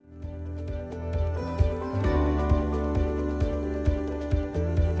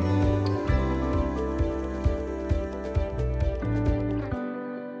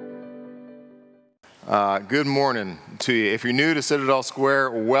Good morning to you. If you're new to Citadel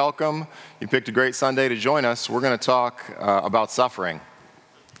Square, welcome. You picked a great Sunday to join us. We're going to talk about suffering.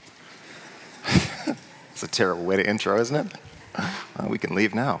 It's a terrible way to intro, isn't it? We can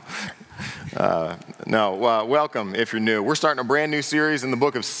leave now. Welcome if you're new. We're starting a brand new series in the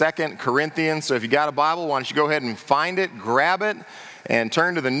book of 2 Corinthians. So if you got a Bible, why don't you go ahead and find it, grab it, and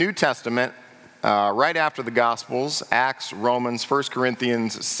turn to the New Testament right after the Gospels. Acts, Romans, 1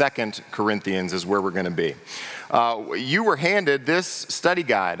 Corinthians, 2 Corinthians is where we're going to be. You were handed this study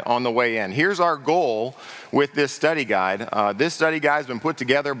guide on the way in. Here's our goal with this study guide. This study guide has been put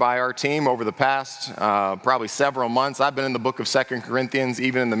together by our team over the past probably several months. I've been in the book of 2 Corinthians,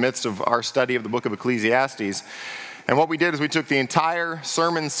 even in the midst of our study of the book of Ecclesiastes. And what we did is we took the entire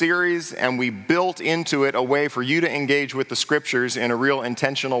sermon series and we built into it a way for you to engage with the scriptures in a real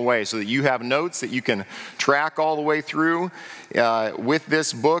intentional way so that you have notes that you can track all the way through with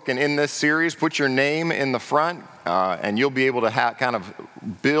this book and in this series. Put your name in the front and you'll be able to kind of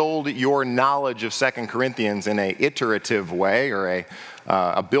build your knowledge of 2 Corinthians in an iterative way or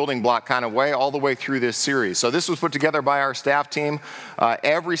a building block kind of way all the way through this series. So this was put together by our staff team.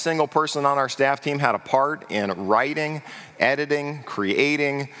 Every single person on our staff team had a part in writing, editing,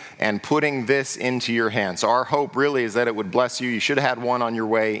 creating, and putting this into your hands. So our hope really is that it would bless you. You should have had one on your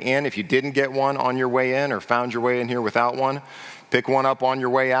way in. If you didn't get one on your way in or found your way in here without one, pick one up on your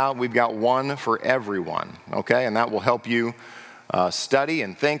way out. We've got one for everyone, okay? And that will help you study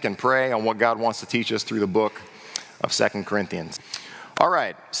and think and pray on what God wants to teach us through the book of 2 Corinthians. All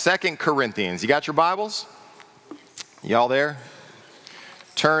right, 2 Corinthians. You got your Bibles? Y'all there?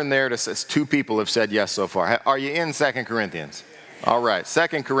 Turn there to, two people have said yes so far. Are you in 2 Corinthians? All right, 2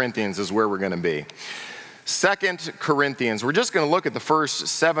 Corinthians is where we're going to be. 2 Corinthians, we're just going to look at the first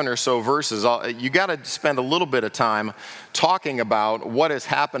 7 or so verses. You got to spend a little bit of time talking about what is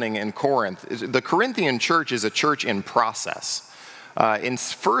happening in Corinth. The Corinthian church is a church in process. In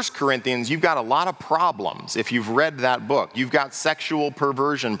 1 Corinthians, you've got a lot of problems if you've read that book. You've got sexual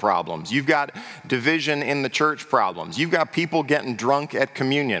perversion problems. You've got division in the church problems. You've got people getting drunk at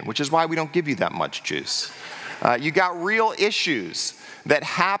communion, which is why we don't give you that much juice. You got real issues that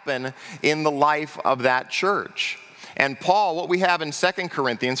happen in the life of that church. And Paul, what we have in 2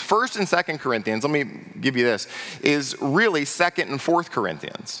 Corinthians, 1st and 2nd Corinthians, let me give you this, is really 2nd and 4th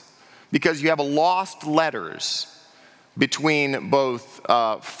Corinthians. Because you have lost letters between both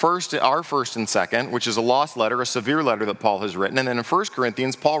our 1st and 2nd, which is a lost letter, a severe letter that Paul has written. And then in 1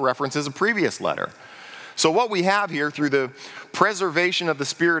 Corinthians, Paul references a previous letter. So what we have here through the preservation of the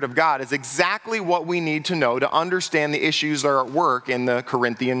Spirit of God is exactly what we need to know to understand the issues that are at work in the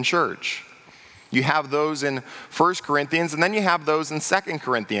Corinthian church. You have those in 1 Corinthians, and then you have those in 2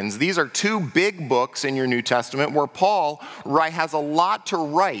 Corinthians. These are two big books in your New Testament where Paul has a lot to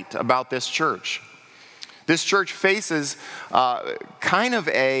write about this church. This church faces kind of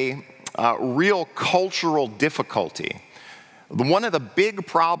a real cultural difficulty. One of the big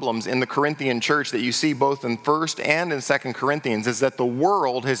problems in the Corinthian church that you see both in 1st and in 2 Corinthians is that the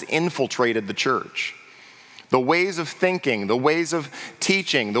world has infiltrated the church. The ways of thinking, the ways of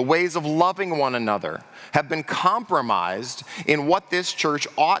teaching, the ways of loving one another have been compromised in what this church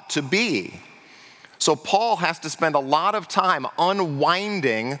ought to be. So Paul has to spend a lot of time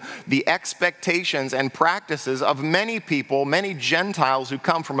unwinding the expectations and practices of many people, many Gentiles who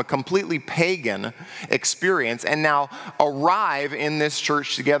come from a completely pagan experience and now arrive in this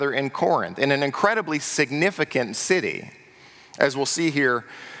church together in Corinth, in an incredibly significant city, as we'll see here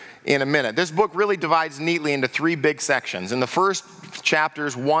in a minute. This book really divides neatly into 3 big sections. In the first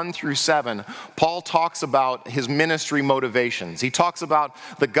chapters 1 through 7, Paul talks about his ministry motivations. He talks about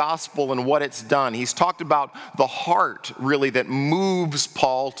the gospel and what it's done. He's talked about the heart really that moves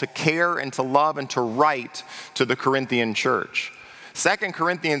Paul to care and to love and to write to the Corinthian church. 2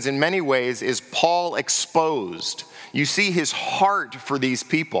 Corinthians in many ways is Paul exposed. You see his heart for these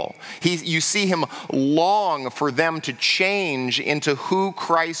people. You see him long for them to change into who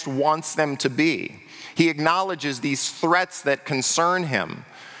Christ wants them to be. He acknowledges these threats that concern him.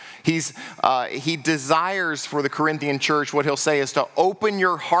 He desires for the Corinthian church, what he'll say is to open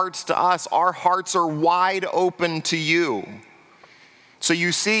your hearts to us. Our hearts are wide open to you. So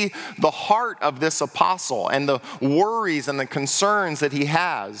you see the heart of this apostle and the worries and the concerns that he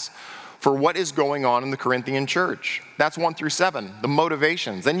has for what is going on in the Corinthian church. That's 1 through 7, the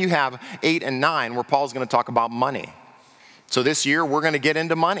motivations. Then you have 8 and 9 where Paul's going to talk about money. So this year we're going to get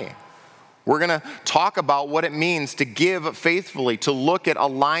into money. We're going to talk about what it means to give faithfully, to look at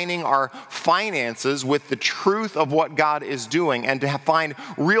aligning our finances with the truth of what God is doing, and to find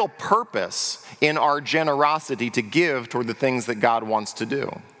real purpose in our generosity to give toward the things that God wants to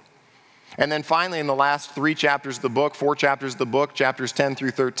do. And then finally, in the last 3 chapters of the book, 4 chapters of the book, chapters 10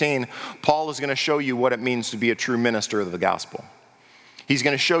 through 13, Paul is going to show you what it means to be a true minister of the gospel. He's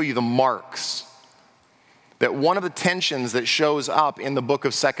going to show you the marks. That one of the tensions that shows up in the book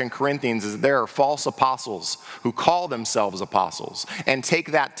of 2 Corinthians is there are false apostles who call themselves apostles and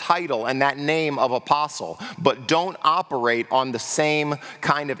take that title and that name of apostle, but don't operate on the same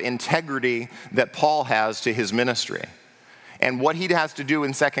kind of integrity that Paul has to his ministry. And what he has to do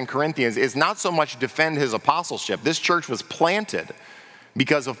in 2 Corinthians is not so much defend his apostleship. This church was planted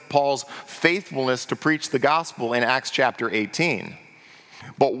because of Paul's faithfulness to preach the gospel in Acts chapter 18.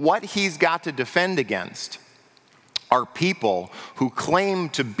 But what he's got to defend against are people who claim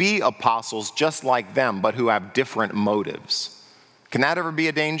to be apostles just like them, but who have different motives. Can that ever be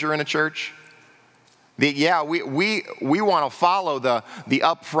a danger in a church? We want to follow the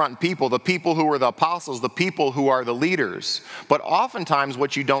upfront people, the people who are the apostles, the people who are the leaders. But oftentimes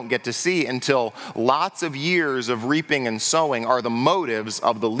what you don't get to see until lots of years of reaping and sowing are the motives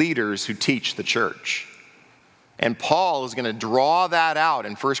of the leaders who teach the church. And Paul is going to draw that out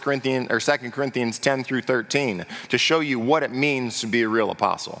in 2 Corinthians 10 through 13 to show you what it means to be a real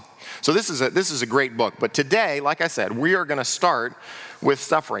apostle. So this is a great book. But today, like I said, we are going to start with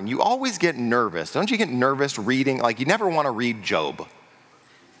suffering. You always get nervous. Don't you get nervous reading? Like you never want to read Job.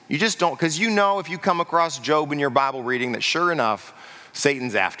 You just don't, because you know if you come across Job in your Bible reading that sure enough,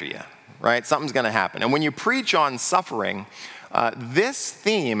 Satan's after you, right? Something's going to happen. And when you preach on suffering, this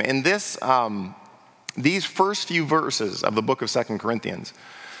theme in this these first few verses of the book of 2 Corinthians,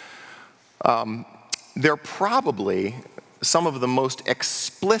 they're probably some of the most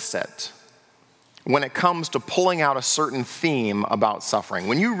explicit when it comes to pulling out a certain theme about suffering.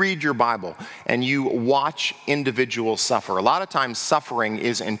 When you read your Bible and you watch individuals suffer, a lot of times suffering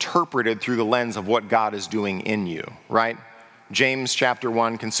is interpreted through the lens of what God is doing in you, right? James chapter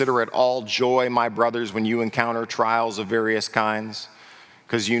 1, consider it all joy, my brothers, when you encounter trials of various kinds.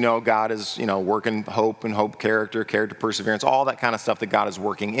 Because you know God is, working hope and hope, character perseverance, all that kind of stuff that God is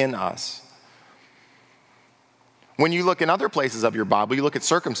working in us. When you look in other places of your Bible, you look at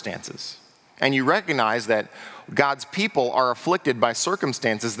circumstances. And you recognize that God's people are afflicted by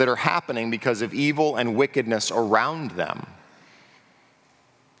circumstances that are happening because of evil and wickedness around them.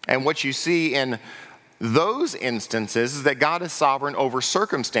 And what you see in those instances is that God is sovereign over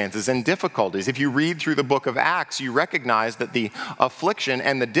circumstances and difficulties. If you read through the book of Acts, you recognize that the affliction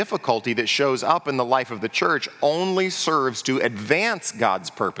and the difficulty that shows up in the life of the church only serves to advance God's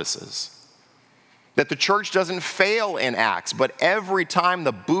purposes. That the church doesn't fail in Acts, but every time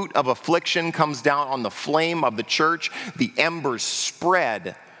the boot of affliction comes down on the flame of the church, the embers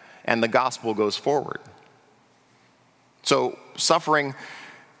spread and the gospel goes forward. So suffering,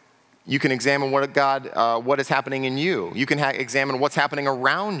 you can examine what is happening in you. You can examine what's happening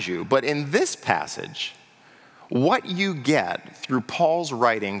around you. But in this passage, what you get through Paul's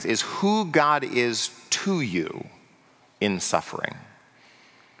writings is who God is to you in suffering.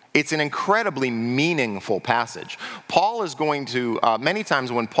 It's an incredibly meaningful passage. Paul is going to, many times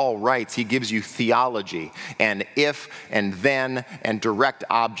when Paul writes, he gives you theology and if and then and direct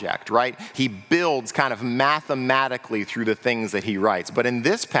object, right? He builds kind of mathematically through the things that he writes. But in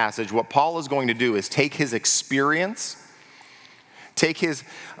this passage, what Paul is going to do is take his experience, take his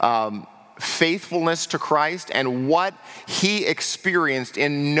faithfulness to Christ and what he experienced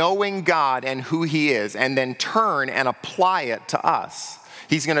in knowing God and who he is, and then turn and apply it to us.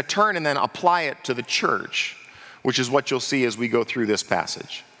 He's going to turn and then apply it to the church, which is what you'll see as we go through this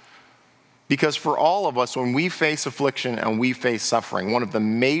passage. Because for all of us, when we face affliction and we face suffering, one of the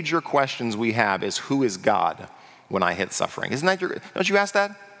major questions we have is, who is God when I hit suffering? Don't you ask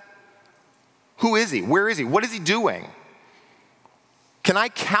that? Who is he? Where is he? What is he doing? Can I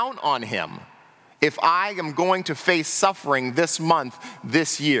count on him if I am going to face suffering this month,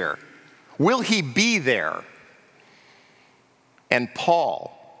 this year? Will he be there? And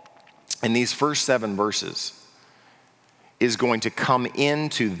Paul, in these first 7 verses, is going to come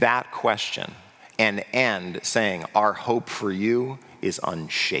into that question and end saying, our hope for you is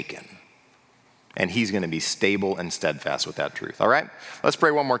unshaken. And he's going to be stable and steadfast with that truth. All right? Let's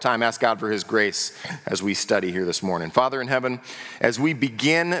pray one more time. Ask God for his grace as we study here this morning. Father in heaven, as we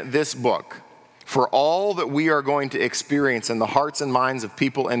begin this book, for all that we are going to experience in the hearts and minds of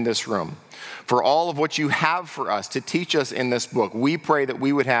people in this room, for all of what you have for us to teach us in this book, we pray that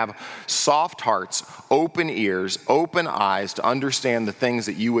we would have soft hearts, open ears, open eyes to understand the things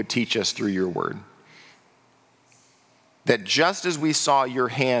that you would teach us through your word. That just as we saw your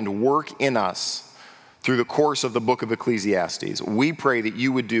hand work in us through the course of the book of Ecclesiastes, we pray that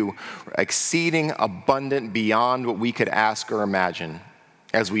you would do exceeding abundant beyond what we could ask or imagine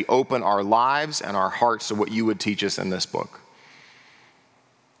as we open our lives and our hearts to what you would teach us in this book.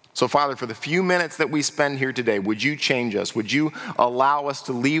 So, Father, for the few minutes that we spend here today, would you change us? Would you allow us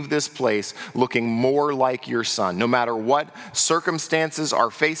to leave this place looking more like your Son? No matter what circumstances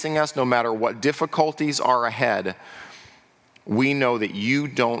are facing us, no matter what difficulties are ahead, we know that you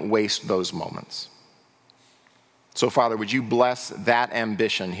don't waste those moments. So, Father, would you bless that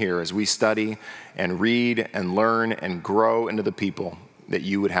ambition here as we study and read and learn and grow into the people that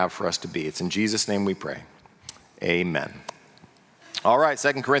you would have for us to be. It's in Jesus' name we pray. Amen. All right,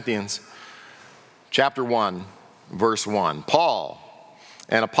 2 Corinthians chapter 1, verse 1. Paul,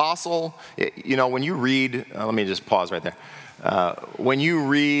 an apostle, you know, when you read, let me just pause right there. When you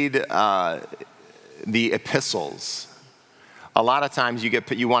read the epistles, a lot of times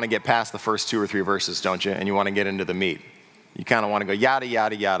you want to get past the first 2 or 3 verses, don't you? And you want to get into the meat. You kind of want to go, yada,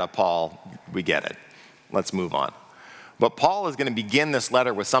 yada, yada, Paul, we get it. Let's move on. But Paul is going to begin this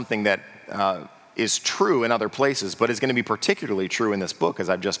letter with something that is true in other places, but is going to be particularly true in this book, as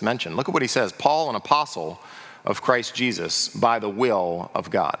I've just mentioned. Look at what he says. Paul, an apostle of Christ Jesus, by the will of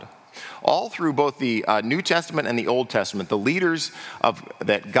God. All through both the New Testament and the Old Testament, the leaders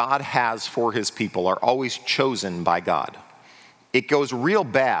that God has for his people are always chosen by God. It goes real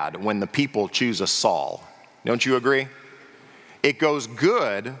bad when the people choose a Saul. Don't you agree? It goes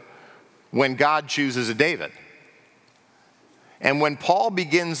good when God chooses a David. And when Paul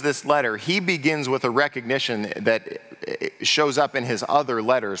begins this letter, he begins with a recognition that shows up in his other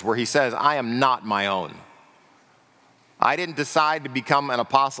letters where he says, I am not my own. I didn't decide to become an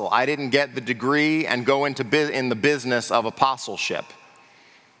apostle. I didn't get the degree and go in the business of apostleship.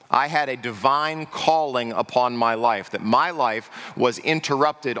 I had a divine calling upon my life, that my life was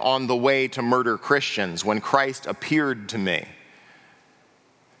interrupted on the way to murder Christians when Christ appeared to me.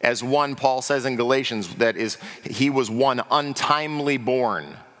 As one, Paul says in Galatians, that is, he was one untimely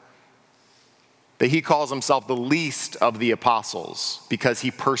born. That he calls himself the least of the apostles because he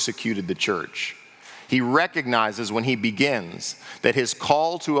persecuted the church. He recognizes when he begins that his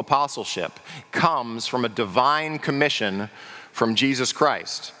call to apostleship comes from a divine commission from Jesus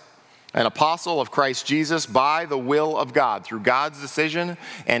Christ. An apostle of Christ Jesus by the will of God, through God's decision,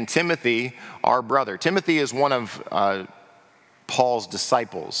 and Timothy, our brother. Timothy is one of Paul's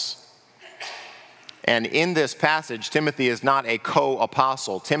disciples. And in this passage, Timothy is not a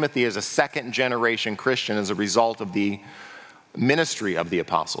co-apostle. Timothy is a second-generation Christian as a result of the ministry of the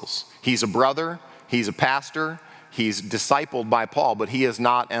apostles. He's a brother, he's a pastor, he's discipled by Paul, but he is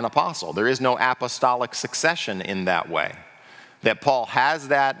not an apostle. There is no apostolic succession in that way. That Paul has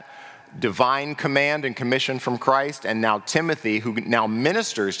that divine command and commission from Christ, and now Timothy, who now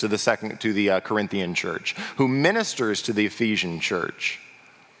ministers to the Corinthian church, who ministers to the Ephesian church,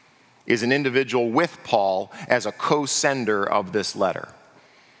 is an individual with Paul as a co-sender of this letter.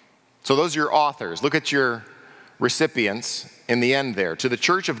 So those are your authors. Look at your recipients in the end there. To the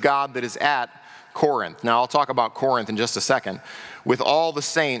church of God that is at Corinth. Now I'll talk about Corinth in just a second. With all the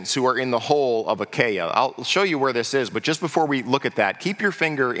saints who are in the whole of Achaia. I'll show you where this is, but just before we look at that, keep your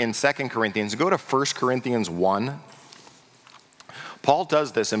finger in 2 Corinthians. Go to 1 Corinthians 1. Paul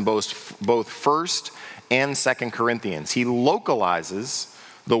does this in both 1st and 2 Corinthians. He localizes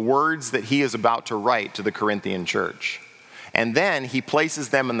the words that he is about to write to the Corinthian church. And then he places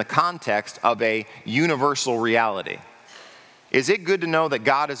them in the context of a universal reality. Is it good to know that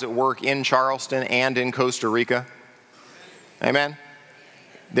God is at work in Charleston and in Costa Rica? Amen?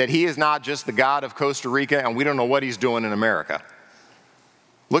 That he is not just the God of Costa Rica and we don't know what he's doing in America.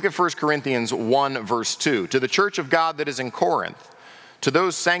 Look at 1 Corinthians 1 verse 2. To the church of God that is in Corinth, to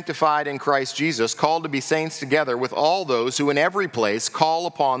those sanctified in Christ Jesus, called to be saints together with all those who in every place call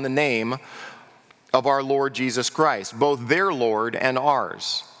upon the name of our Lord Jesus Christ, both their Lord and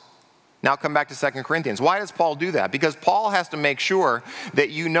ours. Now come back to 2 Corinthians. Why does Paul do that? Because Paul has to make sure that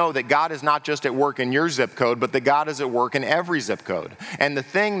you know that God is not just at work in your zip code, but that God is at work in every zip code. And the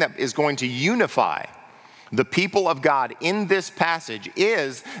thing that is going to unify the people of God in this passage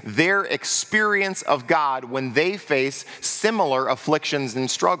is their experience of God when they face similar afflictions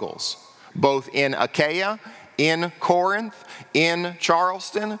and struggles, both in Achaia, in Corinth, in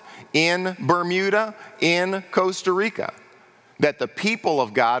Charleston, in Bermuda, in Costa Rica. That the people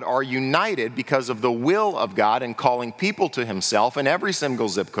of God are united because of the will of God in calling people to himself in every single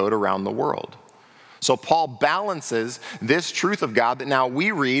zip code around the world. So Paul balances this truth of God that now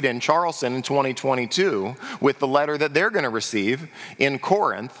we read in Charleston in 2022 with the letter that they're going to receive in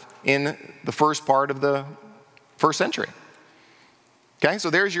Corinth in the first part of the first century. Okay, so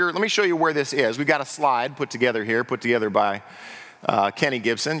let me show you where this is. We've got a slide put together here, put together by Kenny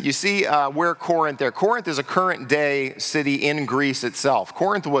Gibson. You see where Corinth there. Corinth is a current day city in Greece itself.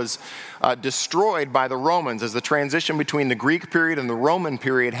 Corinth was destroyed by the Romans as the transition between the Greek period and the Roman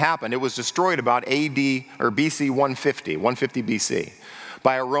period happened. It was destroyed about AD or BC 150 BC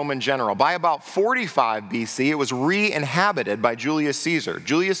by a Roman general. By about 45 BC, it was re-inhabited by Julius Caesar.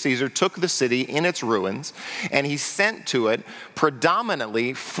 Julius Caesar took the city in its ruins, and he sent to it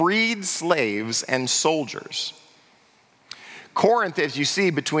predominantly freed slaves and soldiers. Corinth, as you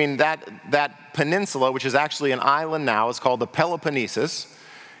see between that peninsula, which is actually an island now, is called the Peloponnesus.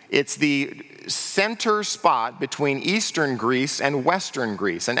 It's the center spot between eastern Greece and western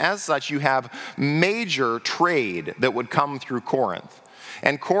Greece. And as such, you have major trade that would come through Corinth.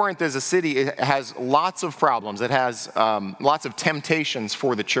 And Corinth as a city, it has lots of problems. It has lots of temptations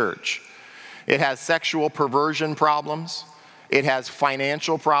for the church. It has sexual perversion problems. It has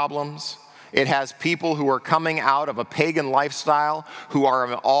financial problems. It has people who are coming out of a pagan lifestyle, who are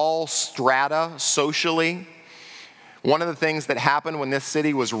of all strata socially. One of the things that happened when this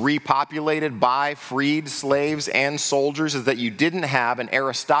city was repopulated by freed slaves and soldiers is that you didn't have an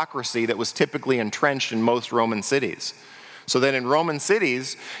aristocracy that was typically entrenched in most Roman cities. So that in Roman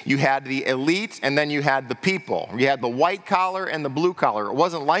cities, you had the elite and then you had the people. You had the white collar and the blue collar. It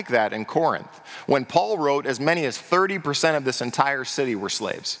wasn't like that in Corinth. When Paul wrote, as many as 30% of this entire city were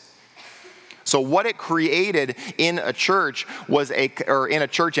slaves. So what it created in a church in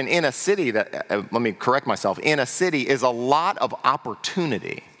a city let me correct myself, in a city is a lot of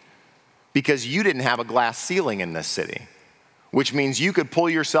opportunity because you didn't have a glass ceiling in this city, which means you could pull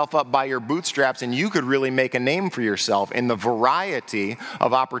yourself up by your bootstraps and you could really make a name for yourself in the variety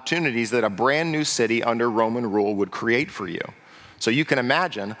of opportunities that a brand new city under Roman rule would create for you. So you can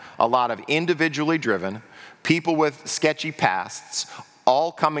imagine a lot of individually driven people with sketchy pasts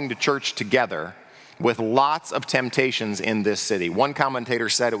all coming to church together with lots of temptations in this city. One commentator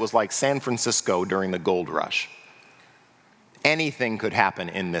said it was like San Francisco during the gold rush. Anything could happen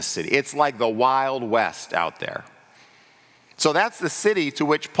in this city. It's like the Wild West out there. So that's the city to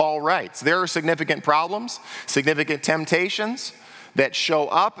which Paul writes. There are significant problems, significant temptations that show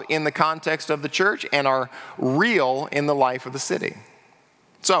up in the context of the church and are real in the life of the city.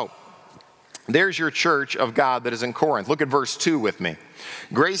 So, there's your church of God that is in Corinth. Look at verse 2 with me.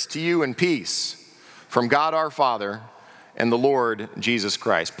 Grace to you and peace from God our Father and the Lord Jesus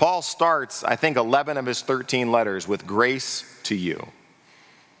Christ. Paul starts, I think, 11 of his 13 letters with grace to you.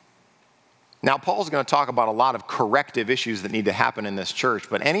 Now, Paul's going to talk about a lot of corrective issues that need to happen in this church,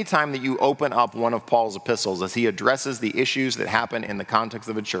 but anytime that you open up one of Paul's epistles as he addresses the issues that happen in the context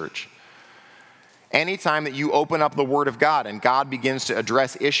of a church, anytime that you open up the Word of God and God begins to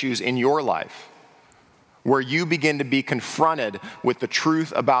address issues in your life, where you begin to be confronted with the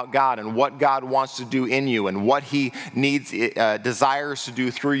truth about God and what God wants to do in you and what He desires to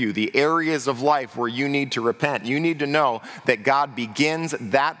do through you, the areas of life where you need to repent, you need to know that God begins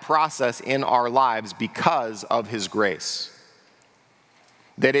that process in our lives because of His grace.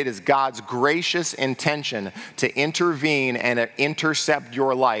 That it is God's gracious intention to intervene and intercept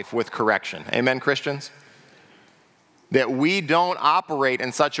your life with correction. Amen, Christians? That we don't operate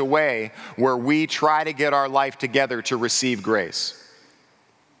in such a way where we try to get our life together to receive grace.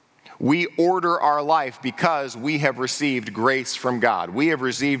 We order our life because we have received grace from God. We have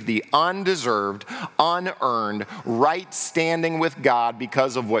received the undeserved, unearned, right standing with God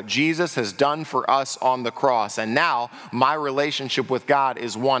because of what Jesus has done for us on the cross. And now my relationship with God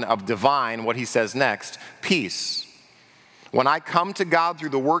is one of divine, what he says next, peace. When I come to God through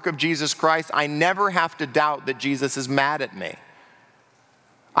the work of Jesus Christ, I never have to doubt that Jesus is mad at me.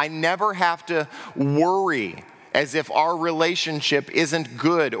 I never have to worry as if our relationship isn't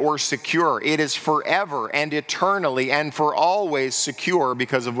good or secure. It is forever and eternally and for always secure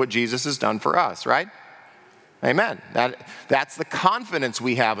because of what Jesus has done for us, right? Amen. That's the confidence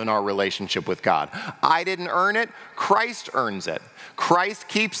we have in our relationship with God. I didn't earn it. Christ earns it. Christ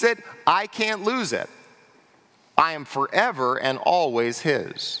keeps it. I can't lose it. I am forever and always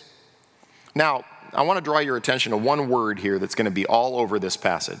His. Now, I want to draw your attention to one word here that's going to be all over this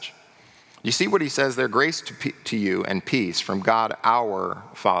passage. You see what he says there? Grace to you and peace from God our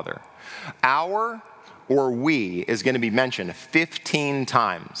Father. Our or we is going to be mentioned 15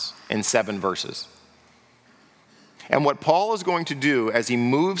 times in 7 verses. And what Paul is going to do as he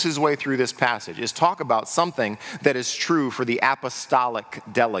moves his way through this passage is talk about something that is true for the apostolic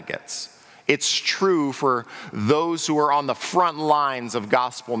delegates. It's true for those who are on the front lines of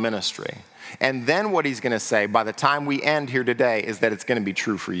gospel ministry. And then what he's going to say by the time we end here today is that it's going to be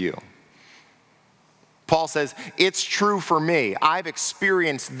true for you. Paul says, it's true for me. I've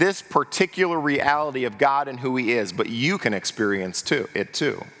experienced this particular reality of God and who he is, but you can experience it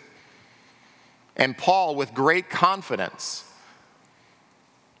too. And Paul, with great confidence,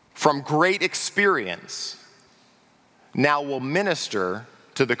 from great experience, now will minister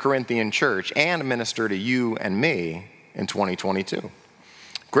to the Corinthian church and minister to you and me in 2022.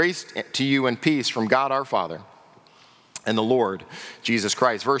 Grace to you and peace from God our Father and the Lord Jesus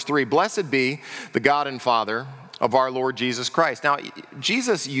Christ. Verse 3, blessed be the God and Father of our Lord Jesus Christ. Now,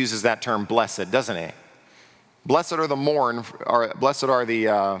 Jesus uses that term blessed, doesn't he? Blessed are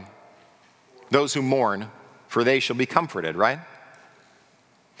those who mourn, for they shall be comforted, right?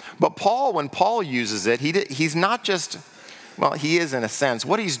 But Paul, when Paul uses it, he's not just, well, he is in a sense.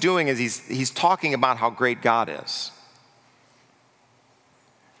 What he's doing is he's talking about how great God is.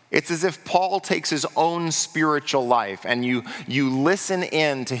 It's as if Paul takes his own spiritual life and you listen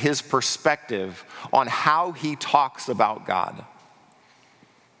in to his perspective on how he talks about God.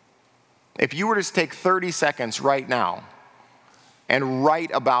 If you were to take 30 seconds right now and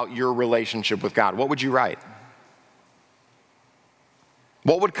write about your relationship with God, what would you write?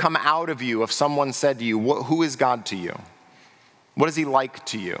 What would come out of you if someone said to you, who is God to you? What is he like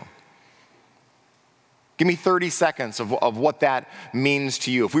to you? Give me 30 seconds of what that means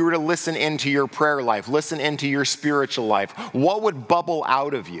to you. If we were to listen into your prayer life, listen into your spiritual life, what would bubble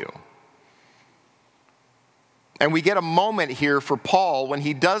out of you? And we get a moment here for Paul when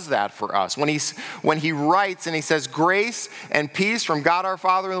he does that for us. When he writes and he says, grace and peace from God our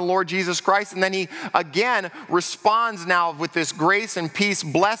Father and the Lord Jesus Christ. And then he again responds now with this grace and peace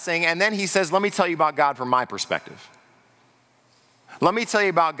blessing. And then he says, let me tell you about God from my perspective. Let me tell you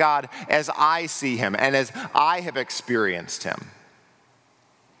about God as I see him and as I have experienced him.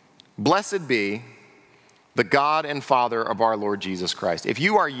 Blessed be the God and Father of our Lord Jesus Christ. If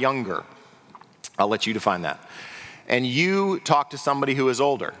you are younger, I'll let you define that. And you talk to somebody who is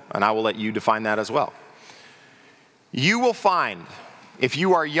older, and I will let you define that as well. You will find, if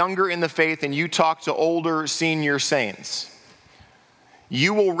you are younger in the faith and you talk to older senior saints,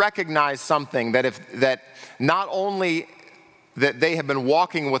 you will recognize something that not only that they have been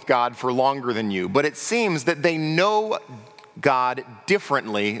walking with God for longer than you, but it seems that they know God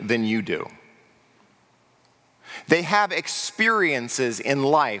differently than you do. They have experiences in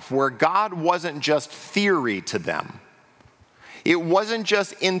life where God wasn't just theory to them. It wasn't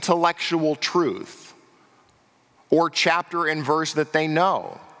just intellectual truth or chapter and verse that they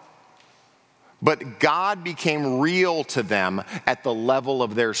know. But God became real to them at the level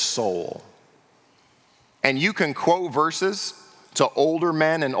of their soul. And you can quote verses to older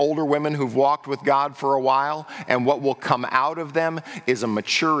men and older women who've walked with God for a while, and what will come out of them is a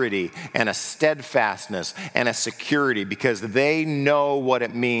maturity and a steadfastness and a security because they know what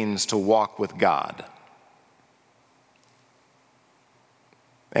it means to walk with God.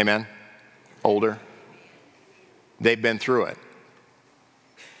 Amen? Older. They've been through it.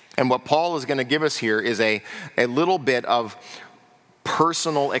 And what Paul is going to give us here is a little bit of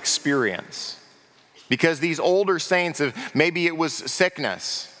personal experience. Because these older saints, maybe it was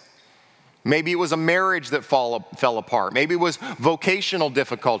sickness. Maybe it was a marriage that fell apart. Maybe it was vocational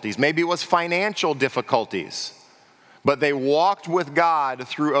difficulties. Maybe it was financial difficulties. But they walked with God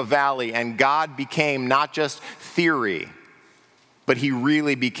through a valley, and God became not just theory, but he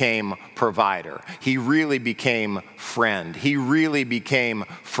really became provider. He really became friend. He really became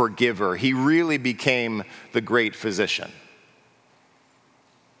forgiver. He really became the great physician.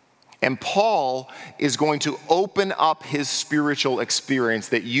 And Paul is going to open up his spiritual experience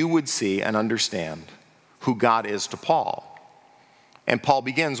that you would see and understand who God is to Paul. And Paul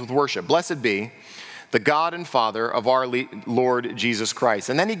begins with worship. Blessed be the God and Father of our Lord Jesus Christ.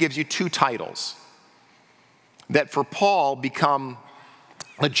 And then he gives you two titles that for Paul become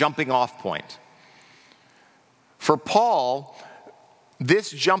a jumping off point. For Paul,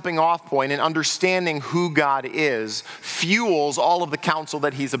 this jumping off point and understanding who God is fuels all of the counsel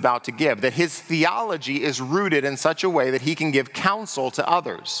that he's about to give. That his theology is rooted in such a way that he can give counsel to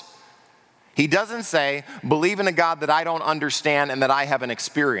others. He doesn't say, believe in a God that I don't understand and that I haven't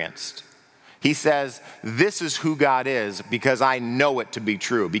experienced. He says, this is who God is because I know it to be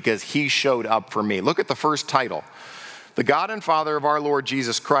true, because he showed up for me. Look at the first title. The God and Father of our Lord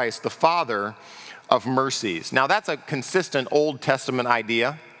Jesus Christ, the Father of mercies. Now that's a consistent Old Testament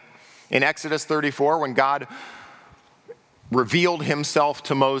idea. In Exodus 34, when God revealed himself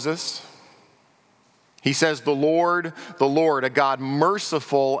to Moses, he says, the Lord, a God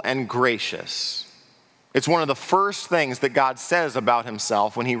merciful and gracious. It's one of the first things that God says about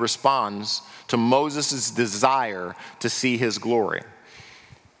himself when he responds to Moses' desire to see his glory.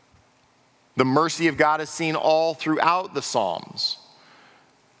 The mercy of God is seen all throughout the Psalms.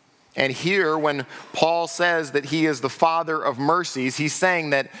 And here, when Paul says that he is the father of mercies, he's saying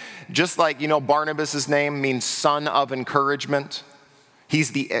that just like, Barnabas' name means son of encouragement.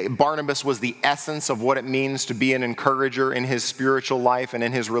 Barnabas was the essence of what it means to be an encourager in his spiritual life and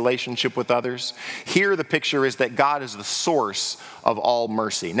in his relationship with others. Here, the picture is that God is the source of all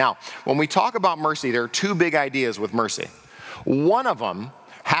mercy. Now, when we talk about mercy, there are two big ideas with mercy. One of them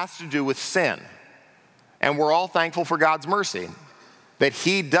has to do with sin. And we're all thankful for God's mercy, that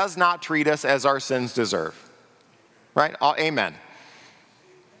he does not treat us as our sins deserve. Right? Amen.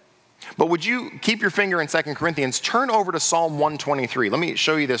 But would you keep your finger in 2 Corinthians, turn over to Psalm 123. Let me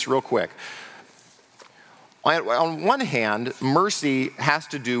show you this real quick. On one hand, mercy has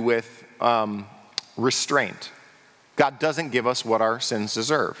to do with restraint. God doesn't give us what our sins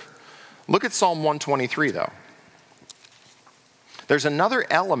deserve. Look at Psalm 123, though. There's another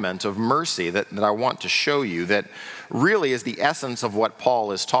element of mercy that I want to show you that really is the essence of what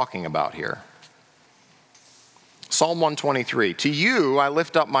Paul is talking about here. Psalm 123, to you I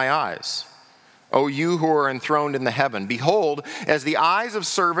lift up my eyes, O you who are enthroned in the heaven. Behold, as the eyes of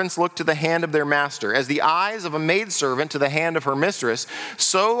servants look to the hand of their master, as the eyes of a maidservant to the hand of her mistress,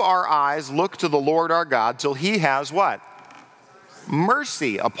 so our eyes look to the Lord our God till he has what?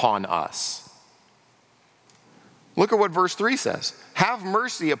 Mercy upon us. Look at what verse 3 says. Have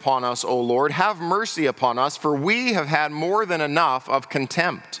mercy upon us, O Lord, have mercy upon us, for we have had more than enough of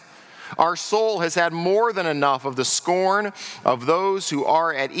contempt. Our soul has had more than enough of the scorn of those who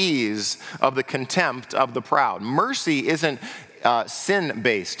are at ease, of the contempt of the proud. Mercy isn't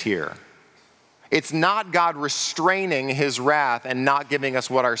sin-based here. It's not God restraining his wrath and not giving us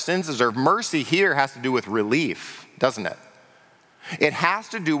what our sins deserve. Mercy here has to do with relief, doesn't it? It has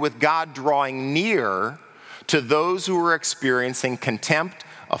to do with God drawing near to those who are experiencing contempt,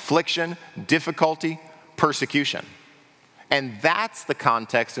 affliction, difficulty, persecution. And that's the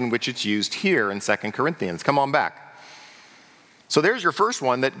context in which it's used here in 2 Corinthians. Come on back. So there's your first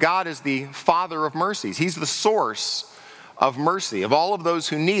one, that God is the Father of mercies. He's the source of mercy. Of all of those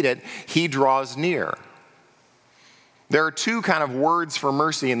who need it, he draws near. There are two kind of words for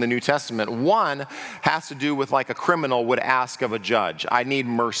mercy in the New Testament. One has to do with like a criminal would ask of a judge, I need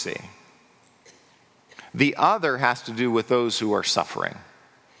mercy. The other has to do with those who are suffering.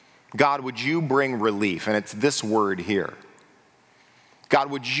 God, would you bring relief? And it's this word here. God,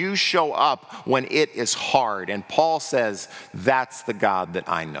 would you show up when it is hard? And Paul says, that's the God that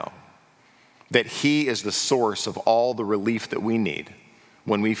I know. That he is the source of all the relief that we need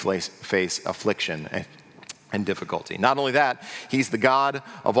when we face affliction and difficulty. Not only that, he's the God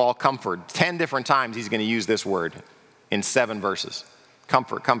of all comfort. 10 different times he's going to use this word in 7 verses.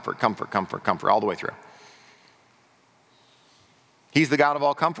 Comfort, comfort, comfort, comfort, comfort, all the way through. He's the God of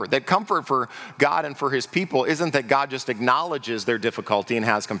all comfort. That comfort for God and for his people isn't that God just acknowledges their difficulty and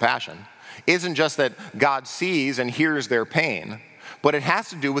has compassion. Isn't just that God sees and hears their pain, but it has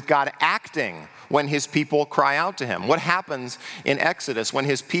to do with God acting when his people cry out to him. What happens in Exodus when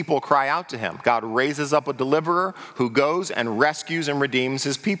his people cry out to him? God raises up a deliverer who goes and rescues and redeems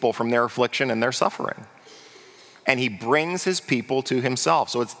his people from their affliction and their suffering. And he brings his people to himself.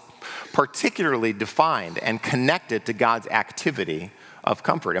 So it's particularly defined and connected to God's activity of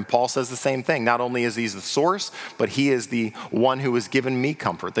comfort. And Paul says the same thing. Not only is he the source, but he is the one who has given me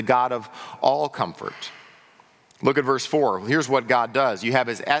comfort, the God of all comfort. Look at verse 4. Here's what God does. You have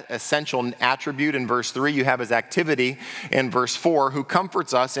his essential attribute in verse 3. You have his activity in verse 4, who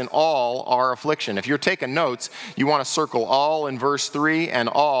comforts us in all our affliction. If you're taking notes, you want to circle all in verse 3 and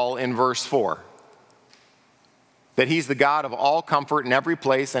all in verse 4. That he's the God of all comfort in every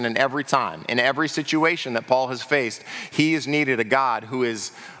place and in every time. In every situation that Paul has faced, he has needed a God who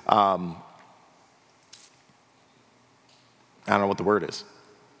is, I don't know what the word is.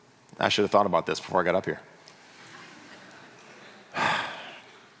 I should have thought about this before I got up here.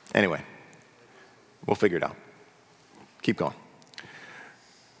 Anyway, we'll figure it out. Keep going.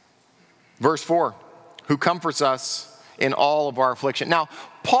 Verse 4, who comforts us in all of our affliction. Now,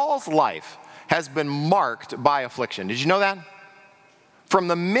 Paul's life has been marked by affliction. Did you know that? From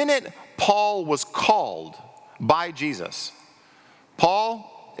the minute Paul was called by Jesus,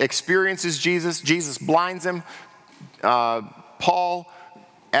 Paul experiences Jesus. Jesus blinds him. Paul,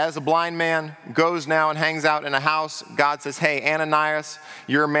 as a blind man, goes now and hangs out in a house. God says, hey, Ananias,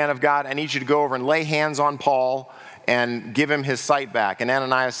 you're a man of God. I need you to go over and lay hands on Paul and give him his sight back. And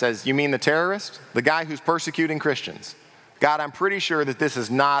Ananias says, you mean the terrorist? The guy who's persecuting Christians? God, I'm pretty sure that this is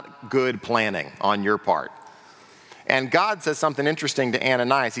not good planning on your part. And God says something interesting to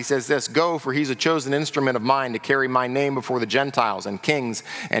Ananias. He says this, "Go, for he's a chosen instrument of mine to carry my name before the Gentiles and kings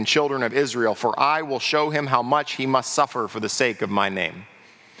and children of Israel, for I will show him how much he must suffer for the sake of my name."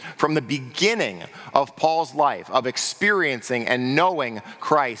 From the beginning of Paul's life, of experiencing and knowing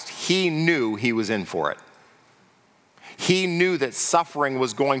Christ, he knew he was in for it. He knew that suffering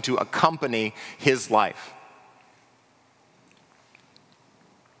was going to accompany his life.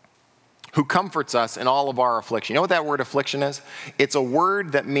 Who comforts us in all of our affliction. You know what that word affliction is? It's a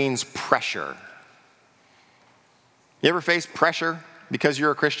word that means pressure. You ever face pressure because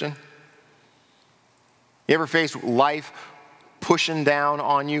you're a Christian? You ever face life pushing down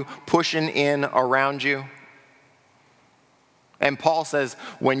on you, pushing in around you? And Paul says,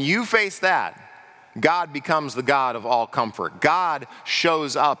 when you face that, God becomes the God of all comfort. God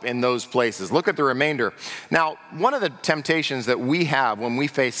shows up in those places. Look at the remainder. Now, one of the temptations that we have when we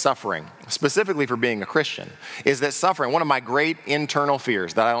face suffering, specifically for being a Christian, is that suffering, one of my great internal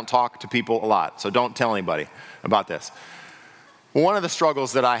fears, that I don't talk to people a lot, so don't tell anybody about this. One of the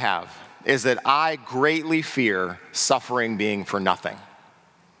struggles that I have is that I greatly fear suffering being for nothing.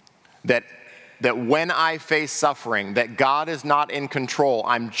 That when I face suffering, that God is not in control.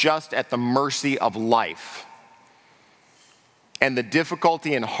 I'm just at the mercy of life. And the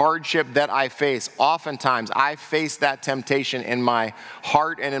difficulty and hardship that I face, oftentimes I face that temptation in my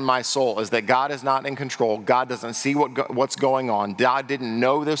heart and in my soul, is that God is not in control. God doesn't see what's going on. God didn't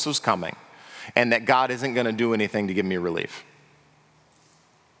know this was coming. And that God isn't going to do anything to give me relief.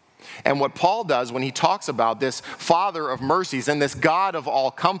 And what Paul does when he talks about this Father of mercies and this God of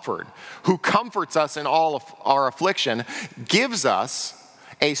all comfort, who comforts us in all of our affliction, gives us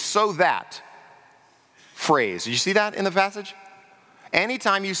a "so that" phrase. You see that in the passage?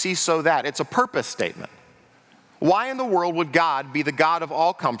 Anytime you see "so that," it's a purpose statement. Why in the world would God be the God of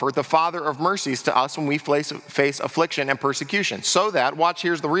all comfort, the Father of mercies to us when we face affliction and persecution? So that, watch,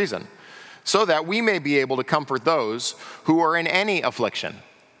 here's the reason, so that we may be able to comfort those who are in any affliction.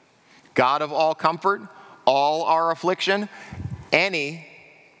 God of all comfort, all our affliction, any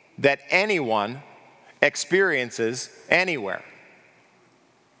that anyone experiences anywhere.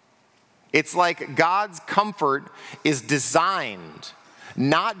 It's like God's comfort is designed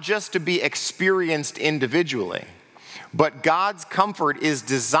not just to be experienced individually, but God's comfort is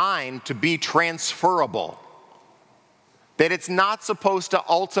designed to be transferable. That it's not supposed to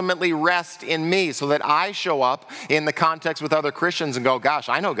ultimately rest in me so that I show up in the context with other Christians and go, "Gosh,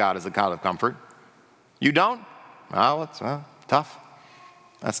 I know God is a God of comfort." You don't? Well, it's tough.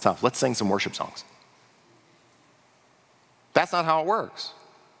 That's tough. Let's sing some worship songs. That's not how it works.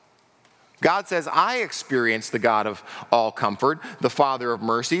 God says, "I experience the God of all comfort, the Father of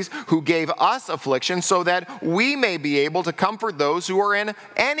mercies, who gave us affliction so that we may be able to comfort those who are in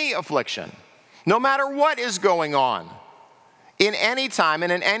any affliction." No matter what is going on. In any time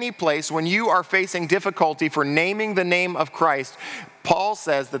and in any place when you are facing difficulty for naming the name of Christ, Paul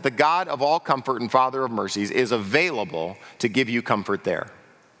says that the God of all comfort and Father of mercies is available to give you comfort there.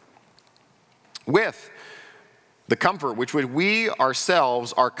 With the comfort which we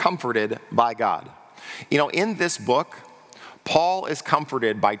ourselves are comforted by God. You know, in this book, Paul is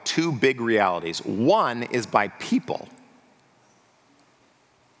comforted by two big realities. One is by people.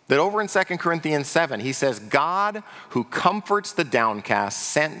 That over in 2 Corinthians 7, he says, "God who comforts the downcast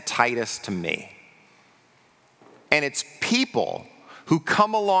sent Titus to me." And it's people who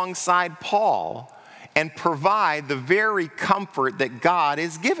come alongside Paul and provide the very comfort that God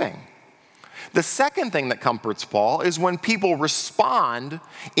is giving. The second thing that comforts Paul is when people respond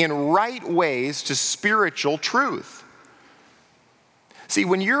in right ways to spiritual truth. See,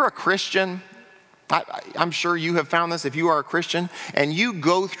 when you're a Christian, I'm sure you have found this if you are a Christian, and you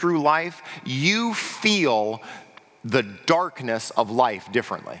go through life, you feel the darkness of life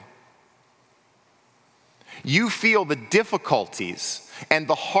differently. You feel the difficulties and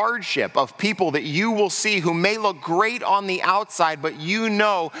the hardship of people that you will see who may look great on the outside, but you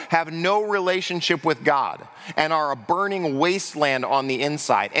know have no relationship with God and are a burning wasteland on the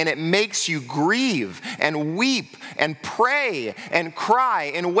inside. And it makes you grieve and weep and pray and cry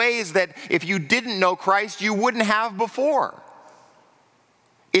in ways that if you didn't know Christ, you wouldn't have before.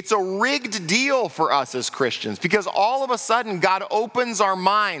 It's a rigged deal for us as Christians because all of a sudden God opens our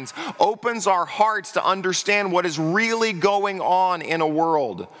minds, opens our hearts to understand what is really going on in a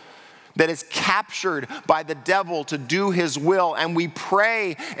world that is captured by the devil to do his will. And we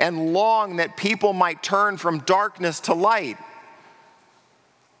pray and long that people might turn from darkness to light.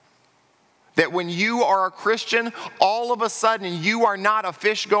 That when you are a Christian, all of a sudden you are not a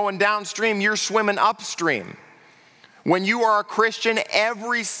fish going downstream, you're swimming upstream. When you are a Christian,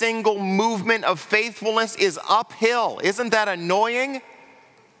 every single movement of faithfulness is uphill. Isn't that annoying?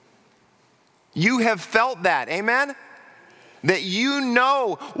 You have felt that, amen? That you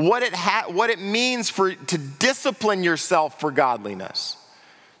know what it means to discipline yourself for godliness.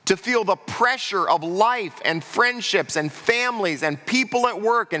 To feel the pressure of life and friendships and families and people at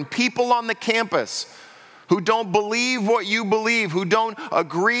work and people on the campus who don't believe what you believe, who don't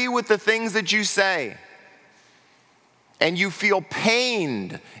agree with the things that you say. And you feel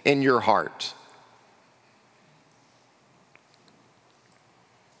pained in your heart.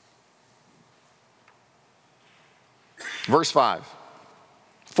 Verse 5.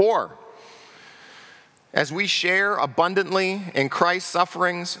 4. As we share abundantly in Christ's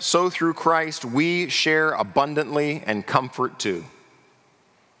sufferings, so through Christ we share abundantly and comfort too.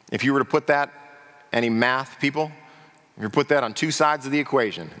 If you were to put that, any math people, if you put that on two sides of the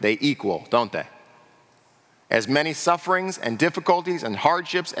equation, they equal, don't they? As many sufferings and difficulties and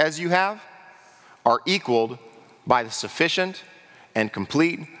hardships as you have are equaled by the sufficient and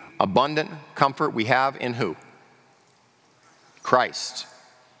complete, abundant comfort we have in who? Christ.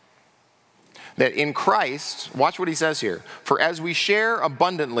 That in Christ, watch what he says here. For as we share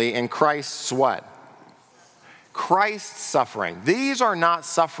abundantly in Christ's what? Christ's suffering. These are not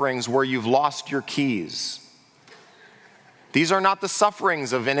sufferings where you've lost your keys. These are not the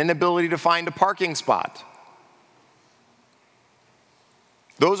sufferings of an inability to find a parking spot.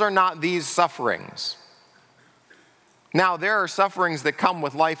 Those are not these sufferings. Now, there are sufferings that come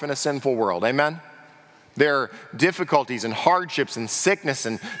with life in a sinful world, amen? There are difficulties and hardships and sickness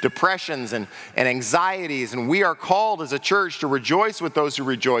and depressions and anxieties, and we are called as a church to rejoice with those who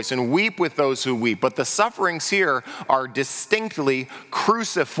rejoice and weep with those who weep. But the sufferings here are distinctly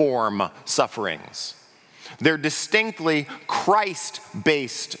cruciform sufferings. They're distinctly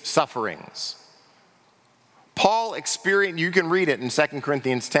Christ-based sufferings. Paul experienced, you can read it in 2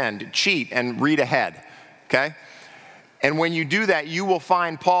 Corinthians 10, cheat and read ahead, okay? And when you do that, you will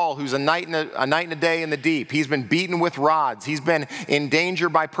find Paul, who's a night and a day in the deep. He's been beaten with rods. He's been in danger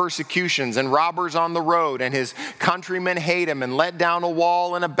by persecutions and robbers on the road, and his countrymen hate him and let down a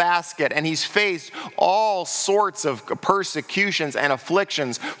wall in a basket. And he's faced all sorts of persecutions and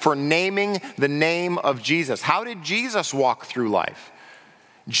afflictions for naming the name of Jesus. How did Jesus walk through life?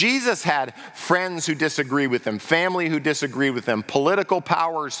 Jesus had friends who disagreed with him, family who disagreed with him, political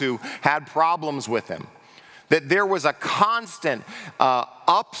powers who had problems with him. That there was a constant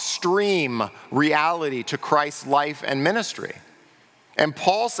upstream reality to Christ's life and ministry. And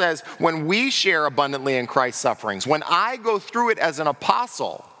Paul says, when we share abundantly in Christ's sufferings, when I go through it as an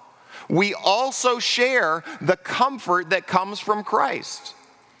apostle, we also share the comfort that comes from Christ.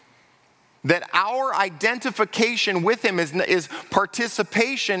 That our identification with him is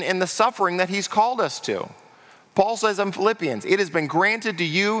participation in the suffering that he's called us to. Paul says in Philippians, it has been granted to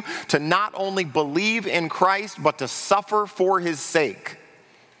you to not only believe in Christ, but to suffer for his sake.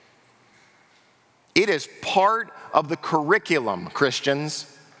 It is part of the curriculum,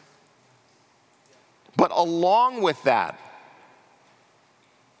 Christians. But along with that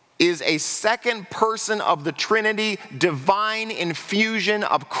is a second person of the Trinity, divine infusion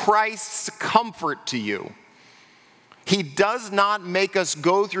of Christ's comfort to you. He does not make us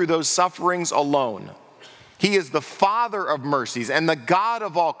go through those sufferings alone. He is the Father of mercies and the God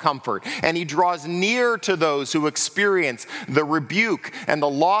of all comfort, and he draws near to those who experience the rebuke and the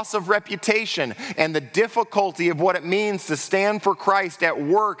loss of reputation and the difficulty of what it means to stand for Christ at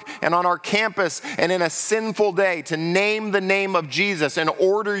work and on our campus and in a sinful day, to name the name of Jesus and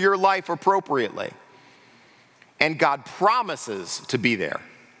order your life appropriately. And God promises to be there.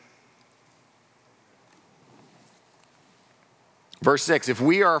 Verse 6, if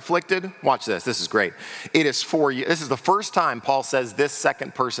we are afflicted, watch this, this is great. It is for you. This is the first time Paul says this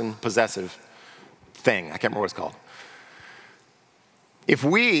second person possessive thing. I can't remember what it's called. If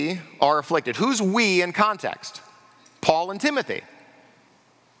we are afflicted, who's we in context? Paul and Timothy.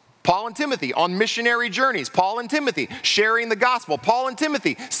 Paul and Timothy on missionary journeys. Paul and Timothy sharing the gospel. Paul and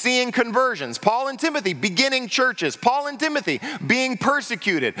Timothy seeing conversions. Paul and Timothy beginning churches. Paul and Timothy being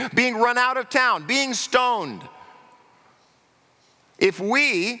persecuted, being run out of town, being stoned. If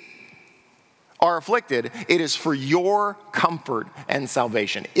we are afflicted, it is for your comfort and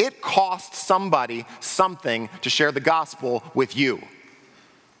salvation. It costs somebody something to share the gospel with you.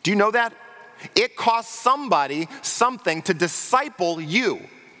 Do you know that? It costs somebody something to disciple you.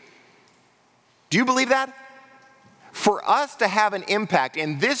 Do you believe that? For us to have an impact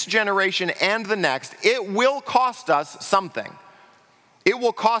in this generation and the next, it will cost us something. It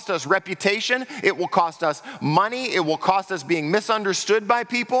will cost us reputation. It will cost us money. It will cost us being misunderstood by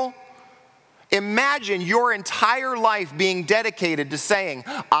people. Imagine your entire life being dedicated to saying,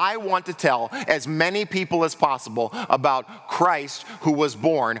 I want to tell as many people as possible about Christ who was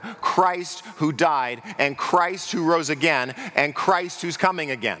born, Christ who died, and Christ who rose again, and Christ who's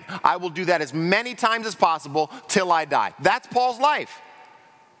coming again. I will do that as many times as possible till I die. That's Paul's life.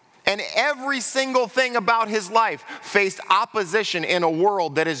 And every single thing about his life faced opposition in a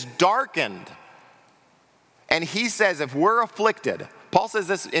world that is darkened. And he says, if we're afflicted, Paul says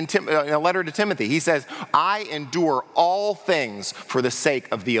this in a letter to Timothy. He says, I endure all things for the sake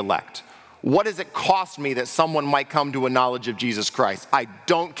of the elect. What does it cost me that someone might come to a knowledge of Jesus Christ? I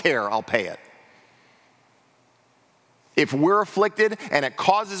don't care, I'll pay it. If we're afflicted and it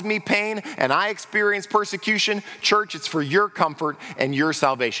causes me pain and I experience persecution, church, it's for your comfort and your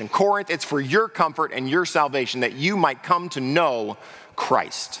salvation. Corinth, it's for your comfort and your salvation that you might come to know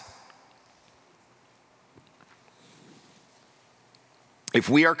Christ. If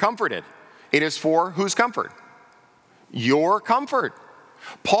we are comforted, it is for whose comfort? Your comfort.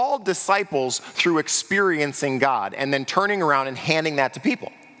 Paul disciples through experiencing God and then turning around and handing that to people.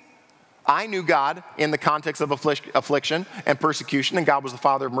 I knew God in the context of affliction and persecution, and God was the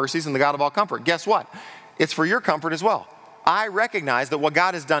Father of mercies and the God of all comfort. Guess what? It's for your comfort as well. I recognize that what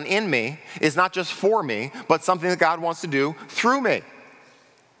God has done in me is not just for me, but something that God wants to do through me.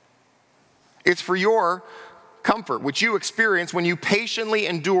 It's for your comfort, which you experience when you patiently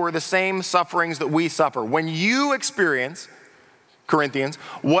endure the same sufferings that we suffer. When you experience, Corinthians,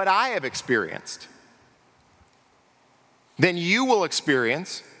 what I have experienced, then you will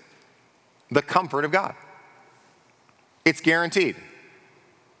experience the comfort of God. It's guaranteed.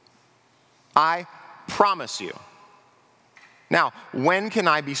 I promise you. Now, when can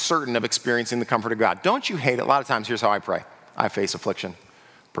I be certain of experiencing the comfort of God? Don't you hate it? A lot of times, here's how I pray. I face affliction,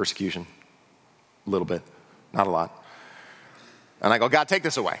 persecution, a little bit. Not a lot. And I go, God, take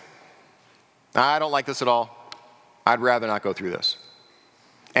this away. I don't like this at all. I'd rather not go through this.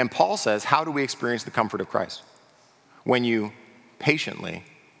 And Paul says, how do we experience the comfort of Christ? When you patiently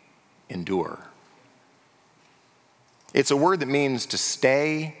endure. It's a word that means to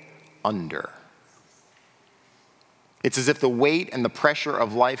stay under. It's as if the weight and the pressure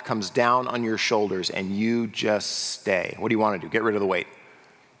of life comes down on your shoulders and you just stay. What do you want to do? Get rid of the weight.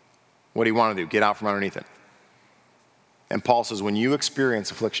 What do you want to do? Get out from underneath it. And Paul says, when you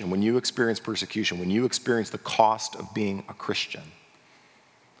experience affliction, when you experience persecution, when you experience the cost of being a Christian,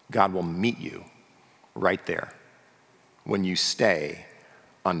 God will meet you right there when you stay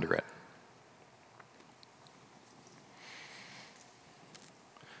under it.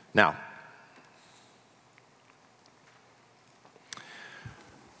 Now,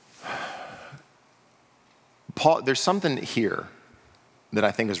 Paul, there's something here that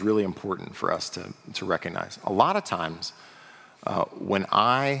I think is really important for us to recognize. A lot of times, when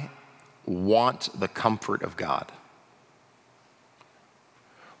I want the comfort of God,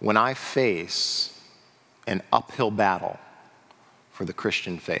 when I face an uphill battle for the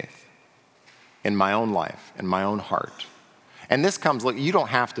Christian faith in my own life, in my own heart, and this comes, look, you don't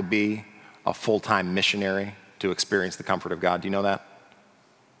have to be a full-time missionary to experience the comfort of God. Do you know that?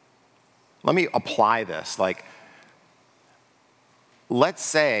 Let me apply this. Like, let's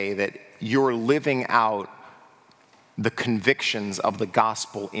say that you're living out the convictions of the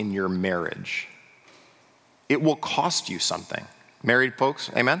gospel in your marriage. It will cost you something. Married folks,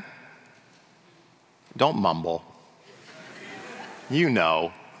 amen? Don't mumble. You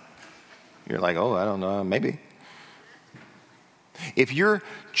know. You're like, oh, I don't know, maybe. If you're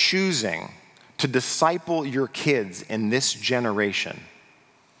choosing to disciple your kids in this generation,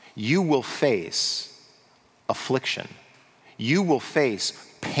 you will face affliction. You will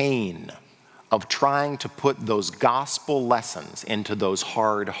face pain of trying to put those gospel lessons into those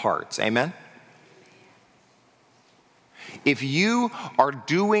hard hearts. Amen? If you are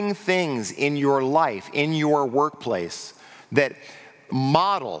doing things in your life, in your workplace, that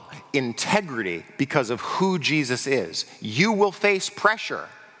model integrity because of who Jesus is, you will face pressure.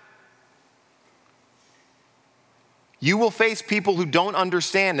 You will face people who don't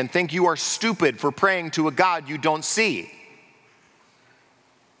understand and think you are stupid for praying to a God you don't see.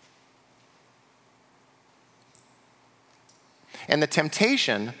 And the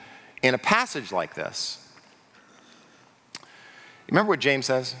temptation in a passage like this, remember what James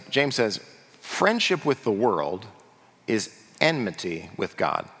says? James says, friendship with the world is enmity with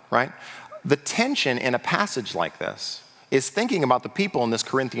God, right? The tension in a passage like this is thinking about the people in this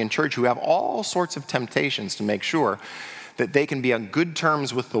Corinthian church who have all sorts of temptations to make sure that they can be on good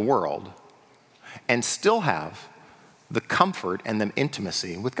terms with the world and still have the comfort and the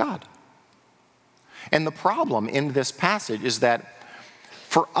intimacy with God. And the problem in this passage is that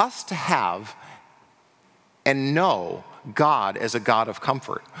for us to have and know God as a God of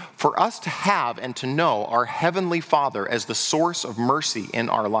comfort. For us to have and to know our Heavenly Father as the source of mercy in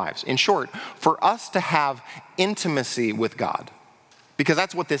our lives. In short, for us to have intimacy with God. Because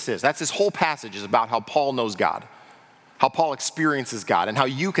that's what this is. That's this whole passage is about how Paul knows God. How Paul experiences God and how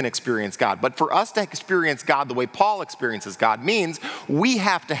you can experience God. But for us to experience God the way Paul experiences God means we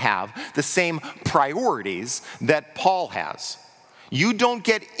have to have the same priorities that Paul has. You don't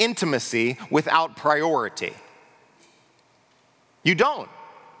get intimacy without priority. You don't.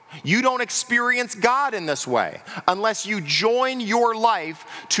 You don't experience God in this way unless you join your life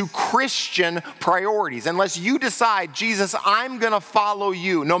to Christian priorities. Unless you decide, Jesus, I'm going to follow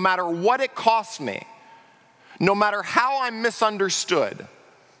you no matter what it costs me. No matter how I'm misunderstood.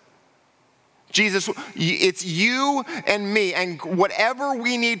 Jesus, it's you and me, and whatever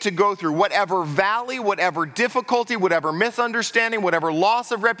we need to go through, whatever valley, whatever difficulty, whatever misunderstanding, whatever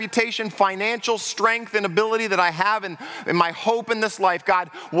loss of reputation, financial strength and ability that I have in my hope in this life, God,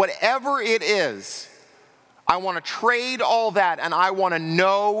 whatever it is, I want to trade all that and I want to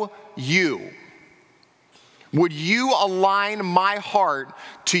know you. Would you align my heart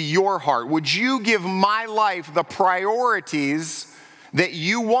to your heart? Would you give my life the priorities that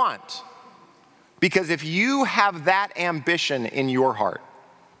you want? Because if you have that ambition in your heart,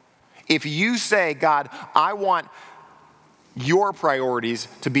 if you say, God, I want your priorities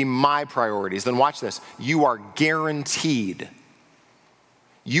to be my priorities, then watch this. You are guaranteed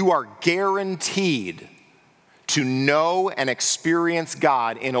to know and experience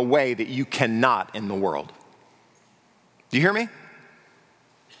God in a way that you cannot in the world. Do you hear me?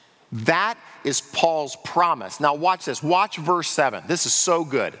 That is Paul's promise. Now watch this. Watch verse 7. This is so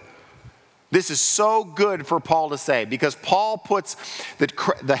good. This is so good for Paul to say because Paul puts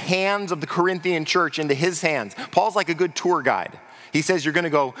the hands of the Corinthian church into his hands. Paul's like a good tour guide. He says you're going to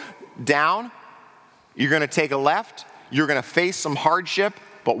go down, you're going to take a left, you're going to face some hardship,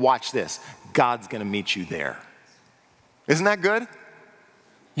 but watch this. God's going to meet you there. Isn't that good?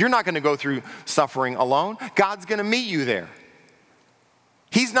 You're not going to go through suffering alone. God's going to meet you there.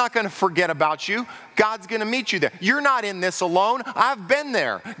 He's not going to forget about you. God's going to meet you there. You're not in this alone. I've been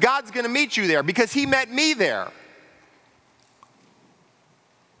there. God's going to meet you there because he met me there.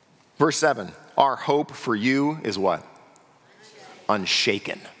 Verse 7, our hope for you is what?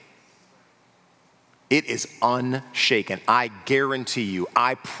 Unshaken. It is unshaken. I guarantee you,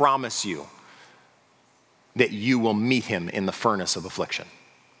 I promise you that you will meet him in the furnace of affliction.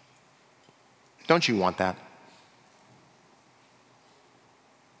 Don't you want that?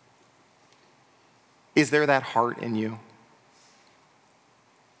 Is there that heart in you?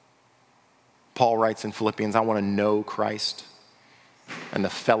 Paul writes in Philippians, I want to know Christ and the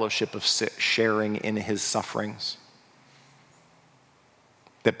fellowship of sharing in his sufferings,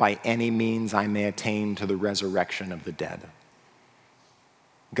 that by any means I may attain to the resurrection of the dead.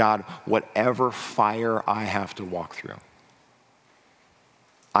 God, whatever fire I have to walk through,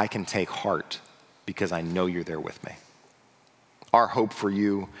 I can take heart because I know you're there with me. Our hope for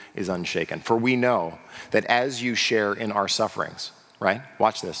you is unshaken. For we know that as you share in our sufferings, right?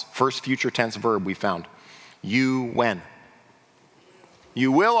 Watch this. First future tense verb we found. You when?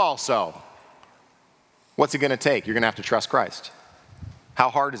 You will also. What's it going to take? You're going to have to trust Christ. How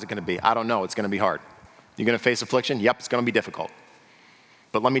hard is it going to be? I don't know. It's going to be hard. You're going to face affliction? Yep, it's going to be difficult.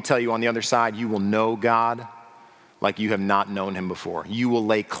 But let me tell you, on the other side, you will know God like you have not known him before. You will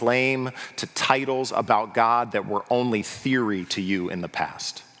lay claim to titles about God that were only theory to you in the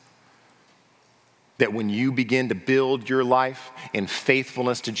past. That when you begin to build your life in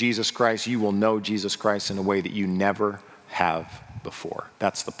faithfulness to Jesus Christ, you will know Jesus Christ in a way that you never have before.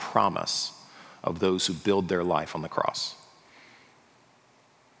 That's the promise of those who build their life on the cross.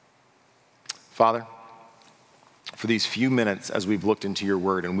 Father, for these few minutes as we've looked into your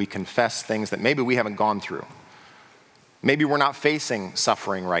word and we confess things that maybe we haven't gone through. Maybe we're not facing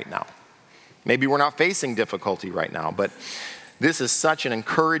suffering right now. Maybe we're not facing difficulty right now, but this is such an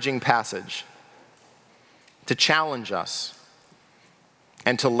encouraging passage to challenge us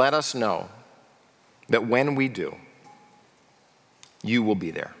and to let us know that when we do, you will be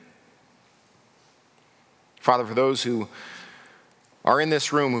there. Father, for those who are in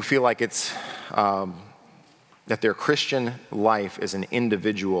this room who feel like it's that their Christian life is an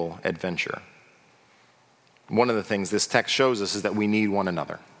individual adventure, one of the things this text shows us is that we need one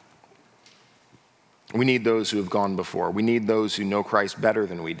another. We need those who have gone before. We need those who know Christ better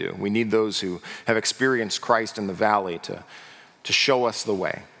than we do. We need those who have experienced Christ in the valley to show us the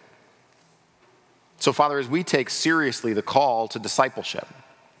way. So, Father, as we take seriously the call to discipleship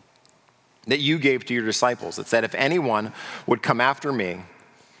that you gave to your disciples, it said, if anyone would come after me,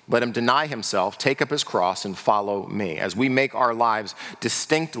 Let him deny himself, take up his cross, and follow me. As we make our lives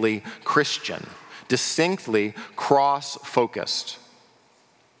distinctly Christian, distinctly cross-focused.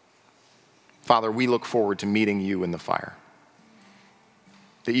 Father, we look forward to meeting you in the fire.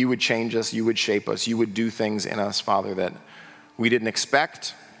 That you would change us, you would shape us, you would do things in us, Father, that we didn't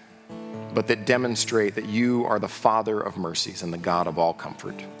expect, but that demonstrate that you are the Father of mercies and the God of all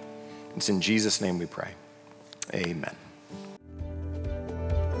comfort. It's in Jesus' name we pray. Amen.